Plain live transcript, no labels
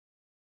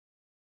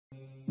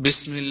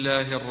بسم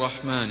الله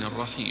الرحمن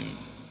الرحيم.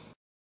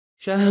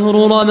 شهر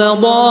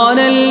رمضان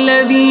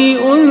الذي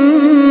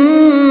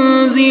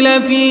أنزل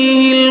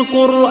فيه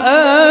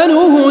القرآن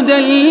هدى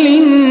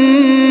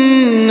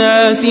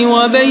للناس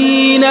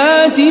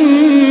وبينات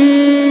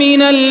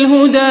من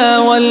الهدى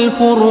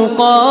والفرقان.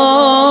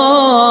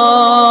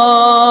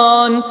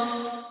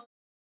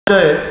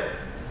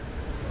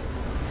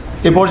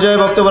 এই পর্যায়ে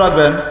বক্তব্য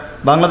রাখবেন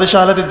বাংলাদেশ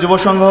আহলাদিস যুব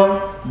সংঘ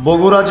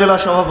বগুড়া জেলা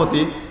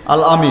সভাপতি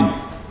আল আমিন।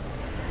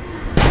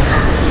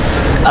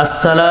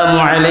 السلام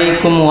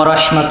عليكم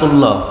ورحمة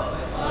الله.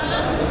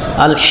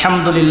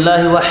 الحمد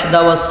لله وحده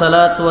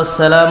والصلاة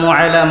والسلام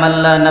على من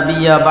لا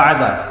نبي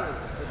بعده.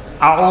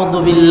 أعوذ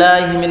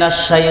بالله من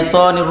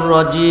الشيطان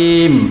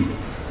الرجيم.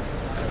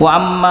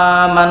 وأما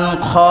من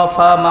خاف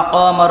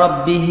مقام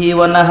ربه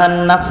ونهى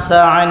النفس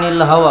عن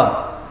الهوى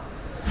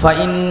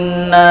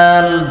فإن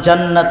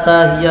الجنة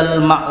هي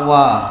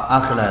المأوى.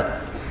 আখিরাত।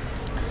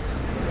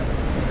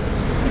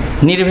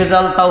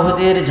 নির্ভেজাল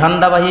তাওহীদের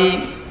ঝান্ডাবাহী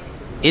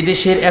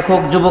এদেশের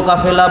একক যুব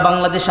কাফেলা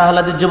বাংলাদেশ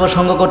আহলাদিস যুব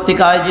সংঘ কর্তৃক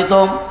আয়োজিত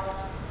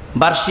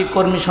বার্ষিক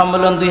কর্মী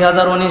সম্মেলন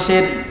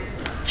 2019-এর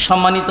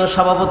সম্মানিত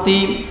সভাপতি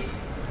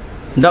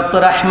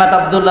ডক্টর আহমদ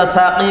আবদুল্লাহ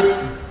সাকিব,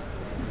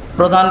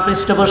 প্রধান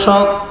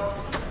পৃষ্ঠপোষক,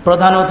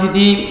 প্রধান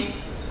অতিথি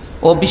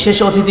ও বিশেষ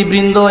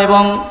অতিথিবৃন্দ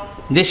এবং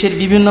দেশের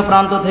বিভিন্ন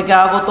প্রান্ত থেকে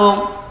আগত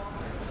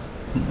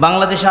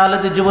বাংলাদেশ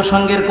আহলাদিস যুব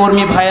সংঘের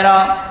কর্মী ভাইরা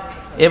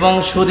এবং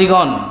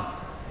সুধীগণ,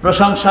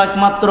 প্রশংসা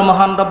একমাত্র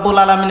মহান রব্বুল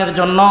আলামিনের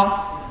জন্য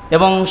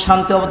এবং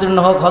শান্তি অবতীর্ণ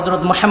হোক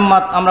হযরত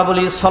মুহাম্মদ আমরা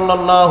বলি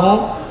সাল্লাল্লাহু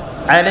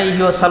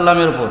আলাইহি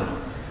ওয়াসাল্লামের উপর।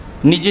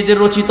 নিজেদের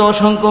রচিত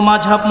অসংখ্য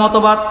মাযহাব,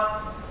 মতবাদ,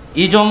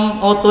 ইজম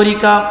ও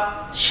তরিকা,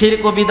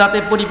 শিরক ও বিদআতে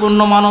পরিপূর্ণ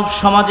মানব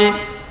সমাজে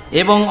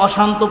এবং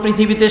অশান্ত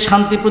পৃথিবীতে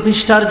শান্তি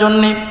প্রতিষ্ঠার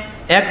জন্যে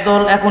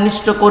একদল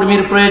একনিষ্ঠ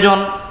কর্মীর প্রয়োজন।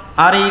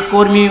 আর এই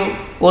কর্মী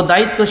ও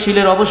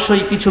দায়িত্বশীলের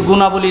অবশ্যই কিছু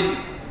গুণাবলীর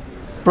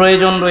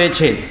প্রয়োজন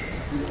রয়েছে।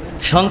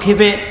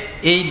 সংক্ষেপে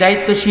এই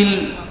দায়িত্বশীল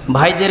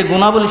ভাইদের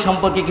গুণাবলী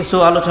সম্পর্কে কিছু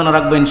আলোচনা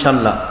রাখবো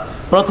ইনশাল্লাহ।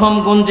 প্রথম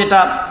গুণ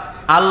যেটা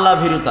আল্লাহ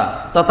ভীরুতা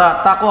তথা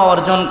তাকওয়া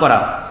অর্জন করা,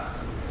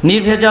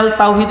 নির্ভেজাল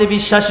তাওহীদে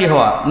বিশ্বাসী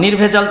হওয়া।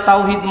 নির্ভেজাল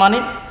তাওহীদ মানে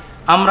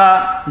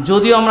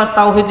যদিও আমরা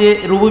তাওহীদে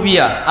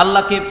রুবুবিয়া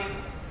আল্লাহকে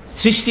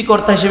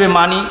সৃষ্টিকর্তা হিসেবে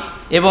মানি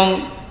এবং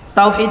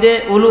তাওহীদে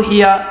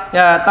উলুহিয়া,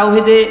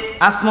 তাওহীদে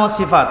আসমা ও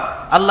সিফাত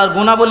আল্লাহর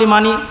গুণাবলী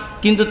মানি,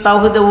 কিন্তু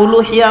তাওহীদে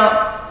উলুহিয়া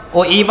ও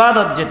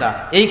ইবাদত যেটা,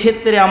 এই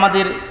ক্ষেত্রে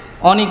আমাদের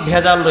অনেক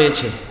ভেজাল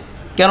রয়েছে।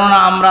 কেননা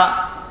আমরা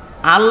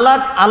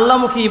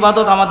আল্লাহমুখী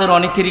ইবাদত আমাদের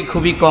অনেকেরই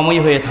খুবই কমই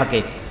হয়ে থাকে।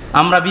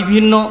 আমরা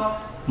বিভিন্ন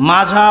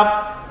মাযহাব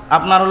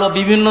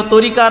বিভিন্ন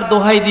তরিকার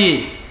দোহাই দিয়ে,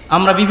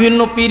 আমরা বিভিন্ন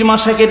পীর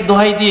মাশায়েখের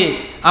দোহাই দিয়ে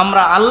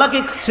আমরা আল্লাহকে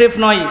স্রেফ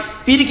নয়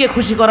পীরকে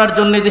খুশি করার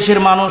জন্য দেশের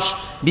মানুষ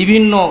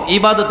বিভিন্ন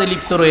ইবাদতে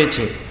লিপ্ত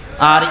রয়েছে।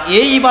 আর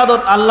এই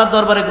ইবাদত আল্লাহর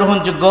দরবারে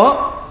গ্রহণযোগ্য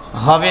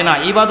হবে না।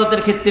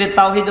 ইবাদতের ক্ষেত্রে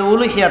তাওহীদে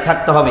উলুহিয়া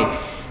থাকতে হবে।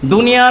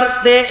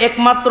 দুনিয়াতে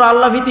একমাত্র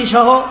আল্লাহ ভীতি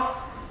সহ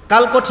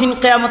কাল কঠিন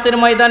কিয়ামতের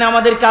ময়দানে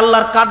আমাদেরকে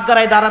আল্লাহর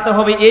কাঠগড়ায় দাঁড়াতে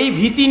হবে। এই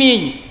ভীতি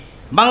নিয়েই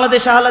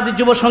বাংলাদেশ আহলাদিস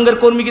যুব সংঘের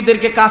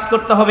কর্মীদেরকে কাজ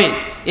করতে হবে।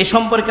 এ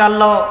সম্পর্কে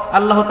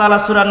আল্লাহ তাআলা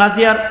সূরা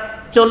নাজিয়ার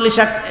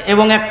 40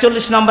 এবং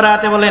 41 নম্বর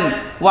আয়াতে বলেন,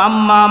 ওয়া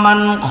আম্মা মান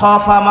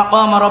খাফা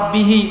মাকাম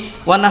রাব্বিহি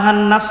ওয়া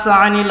নাহান নাফসা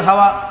আনিল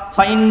হাওয়া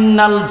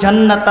ফাইন্নাল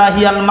জান্নাতা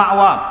হিয়াল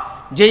মাওয়া।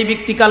 যেই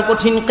ব্যক্তি কাল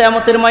কঠিন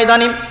কিয়ামতের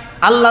ময়দানে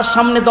আল্লাহর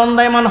সামনে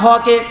দণ্ডায়মান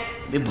হওয়াকে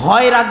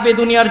ভয় রাখবে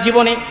দুনিয়ার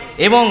জীবনে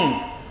এবং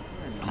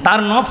তার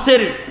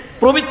নফসের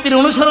প্রবৃত্তির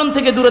অনুসরণ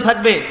থেকে দূরে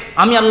থাকবে,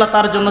 আমি আল্লাহ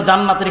তার জন্য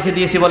জান্নাত রেখে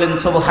দিয়েছি, বলেন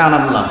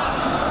সুবহানাল্লাহ।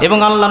 এবং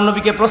আল্লাহর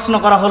নবীকে প্রশ্ন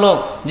করা হলো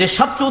যে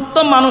সবচেয়ে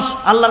উত্তম মানুষ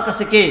আল্লাহর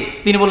কাছে কে?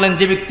 তিনি বললেন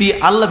যে ব্যক্তি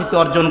আল্লাহ ভীতি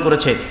অর্জন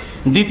করেছে।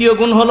 দ্বিতীয়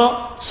গুণ হলো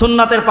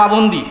সুন্নাতের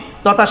পাবন্দি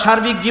তথা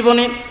সার্বিক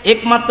জীবনে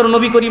একমাত্র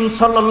নবী করিম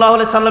সাল্লাল্লাহু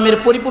আলাইহি সাল্লামের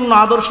পরিপূর্ণ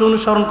আদর্শ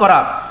অনুসরণ করা।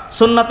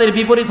 সুন্নাতের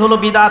বিপরীত হলো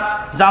বিদআত,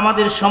 যা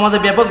আমাদের সমাজে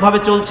ব্যাপকভাবে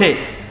চলছে।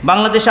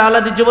 বাংলাদেশ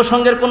আহলাদিস যুব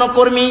সংঘের কোনো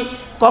কর্মী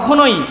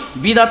কখনোই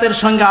বিদআতের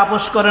সঙ্গে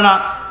আপোষ করে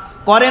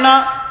না,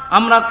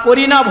 আমরা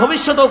করি না,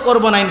 ভবিষ্যতেও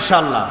করব না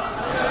ইনশাআল্লাহ।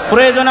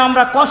 প্রয়োজনে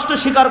আমরা কষ্ট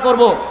স্বীকার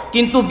করব,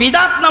 কিন্তু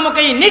বিদআত নামক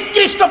এই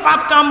নিকৃষ্ট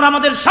পাপকে আমরা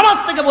আমাদের সমাজ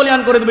থেকে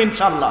বলিয়ান করে দেব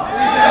ইনশাআল্লাহ।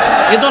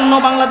 এজন্য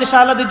বাংলাদেশ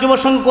আহলাদিস যুব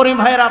সংঘ কর্মী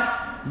ভাইয়েরা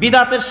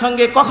বিদআতের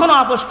সঙ্গে কখনো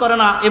আপোষ করে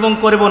না এবং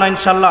করব না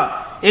ইনশাআল্লাহ।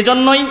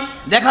 এজন্যই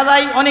দেখা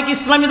যায় অনেক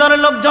ইসলামী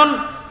দলের লোকজন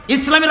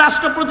ইসলামী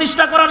রাষ্ট্র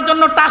প্রতিষ্ঠা করার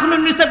জন্য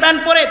টাকনুর নিচে প্যান্ট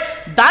পরে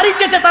দাড়ি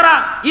চেঁচে তারা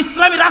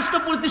ইসলামী রাষ্ট্র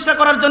প্রতিষ্ঠা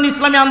করার জন্য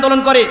ইসলামী আন্দোলন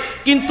করে,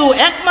 কিন্তু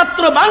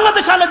একমাত্র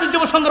বাংলাদেশ আহলাদিস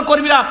যুব সংঘের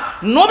কর্মীরা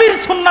নবীর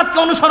সুন্নাতকে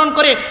অনুসরণ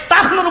করে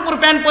টাকনুর উপর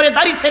প্যান্ট পরে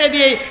দাড়ি ছেড়ে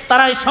দিয়ে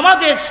তারা এই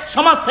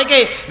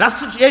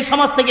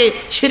সমাজ থেকে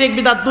শিরক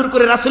বিদআত দূর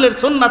করে রাসূলের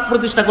সুন্নাত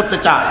প্রতিষ্ঠা করতে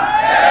চায়।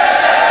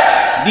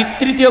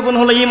 তৃতীয় গুণ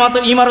হলো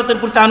ইমারতের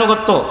প্রতি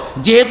আনুগত্য।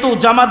 যেহেতু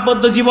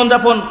জামাতবদ্ধ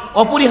জীবনযাপন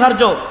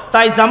অপরিহার্য,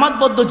 তাই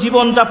জামাতবদ্ধ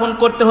জীবনযাপন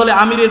করতে হলে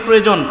আমিরের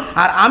প্রয়োজন।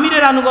 আর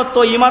আমিরের আনুগত্য,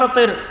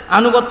 ইমারতের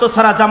আনুগত্য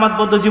ছাড়া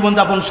জামাতবদ্ধ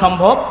জীবনযাপন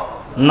সম্ভব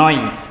নয়।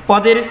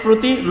 পদের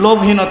প্রতি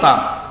লোভহীনতা,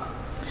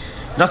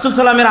 রাসূল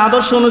সাল্লামের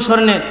আদর্শ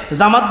অনুসরণে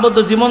জামাতবদ্ধ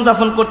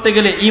জীবনযাপন করতে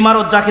গেলে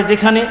ইমারত যাকে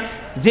যেখানে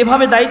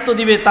যেভাবে দায়িত্ব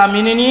দিবে তা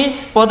মেনে নিয়ে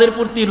পদের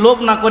প্রতি লোভ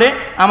না করে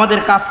আমাদের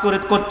কাজ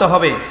করতে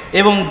হবে।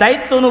 এবং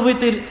দায়িত্ব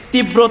অনুভূতির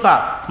তীব্রতা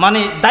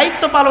মানে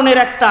দায়িত্ব পালনের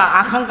একটা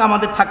আকাঙ্ক্ষা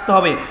আমাদের থাকতে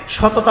হবে,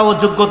 সততা ও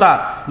যোগ্যতা।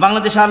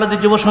 বাংলাদেশ আহলাদিস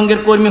যুব সংঘের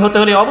কর্মী হতে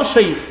হলে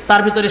অবশ্যই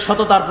তার ভিতরে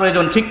সততার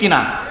প্রয়োজন, ঠিক কিনা?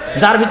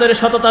 যার ভিতরে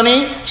সততা নেই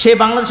সে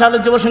বাংলাদেশ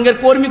আহলাদিস যুব সংঘের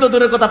কর্মী তো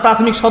দূরের কথা,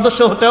 প্রাথমিক সদস্য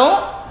হতেও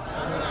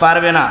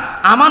পারবে না।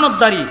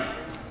 আমানতদারি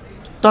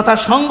তথা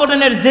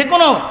সংগঠনের যে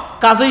কোনো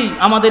কাজই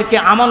আমাদেরকে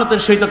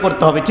আমানতের সহিত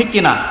করতে হবে, ঠিক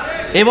কিনা?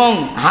 এবং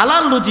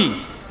হালাল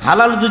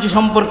রুজি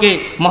সম্পর্কে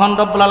মহান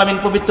রব্বুল আলামিন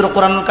পবিত্র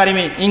কোরআনুল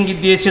কারিমে ইঙ্গিত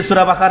দিয়েছে।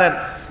 সূরা বাকারার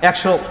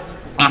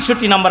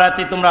 168 নম্বর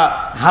আয়াতে তোমরা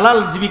হালাল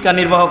জীবিকা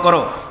নির্বাহ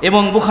করো।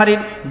 এবং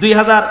বুখারীর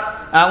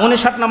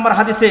 2059 নম্বর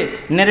হাদিসে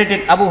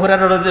নেরেটেড আবু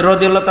হুরায়রা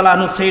রাদিয়াল্লাহু তাআলা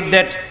আনহু said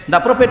that the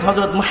prophet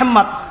হযরত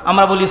মুহাম্মদ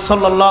আমরা বলি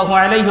সাল্লাল্লাহু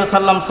আলাইহি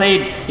ওয়াসাল্লাম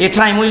said a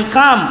time will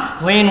come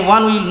when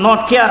one will not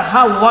care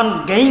how one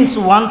gains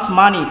one's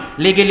money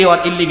legally or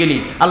illegally।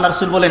 আল্লাহ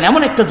রাসূল বলেন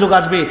এমন একটা যুগ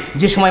আসবে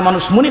যে সময়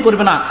মানুষ মনে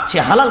করবে না সে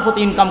হালাল পথে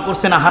ইনকাম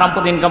করছে না হারাম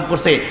পথে ইনকাম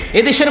করছে।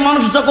 এদেশের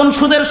মানুষ যখন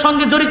সুদের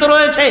সঙ্গে জড়িত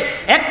রয়েছে,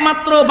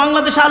 একমাত্র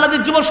বাংলাদেশ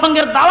আহলাদিস যুব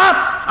সংঘের দাওয়াত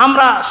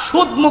আমরা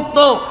সুদ মুক্ত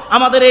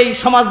আমাদের এই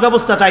সমাজ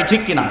ব্যবস্থা চাই,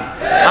 ঠিক কিনা?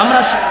 আমরা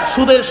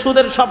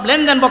সুদের সব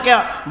লেনদেন বকেয়া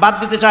বাদ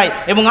দিতে চাই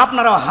এবং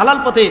আপনারাও হালাল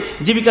পথে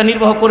জীবিকা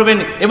নির্বাহ করবেন।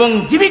 এবং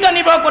জীবিকা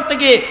নির্বাহ করতে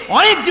গিয়ে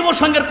অনেক যুব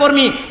সংঘের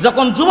কর্মী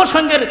যখন যুব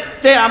সংঘের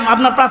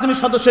আপনার প্রাথমিক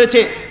সদস্য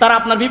হয়েছে, তারা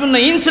আপনার বিভিন্ন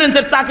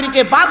ইন্স্যুরেন্সের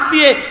চাকরিকে বাদ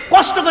দিয়ে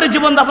কষ্ট করে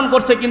জীবনযাপন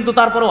করছে, কিন্তু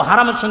তারপরেও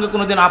হারামের সঙ্গে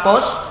কোনোদিন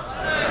আপোষ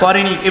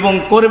করেনি এবং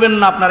করবেন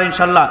না আপনারা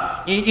ইনশাল্লাহ।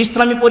 এই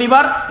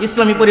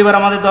ইসলামী পরিবার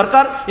আমাদের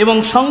দরকার এবং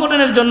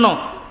সংগঠনের জন্য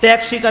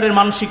ত্যাগ স্বীকারের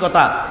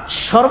মানসিকতা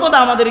সর্বদা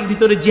আমাদের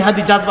ভিতরে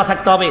জিহাদি জাজবা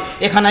থাকতে হবে।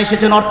 এখানে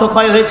এসেছেন অর্থ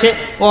ক্ষয় হয়েছে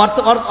ও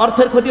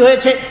অর্থের ক্ষতি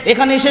হয়েছে,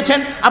 এখানে এসেছেন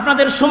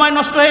আপনাদের সময়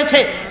নষ্ট হয়েছে।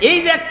 এই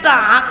যে একটা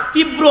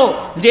তীব্র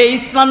যে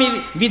ইসলামীর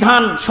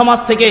বিধান সমাজ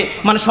থেকে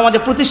মানে সমাজে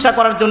প্রতিষ্ঠা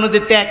করার জন্য যে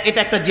ত্যাগ, এটা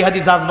একটা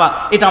জিহাদি জাজবা,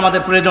 এটা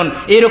আমাদের প্রয়োজন।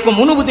 এরকম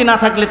অনুভূতি না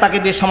থাকলে তাকে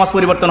দিয়ে সমাজ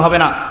পরিবর্তন হবে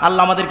না।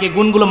 আল্লাহ আমাদেরকে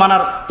গুণগুলো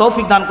মানার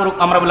তৌফিক দান করুক,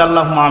 আমরা বলি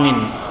আল্লাহুম্মা আমিন।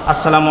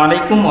 আসসালামু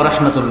আলাইকুম ওয়া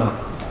রাহমাতুল্লাহ।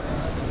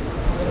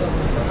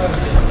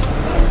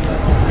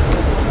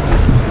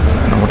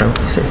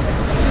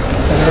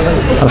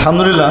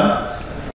 আলহামদুলিল্লাহ।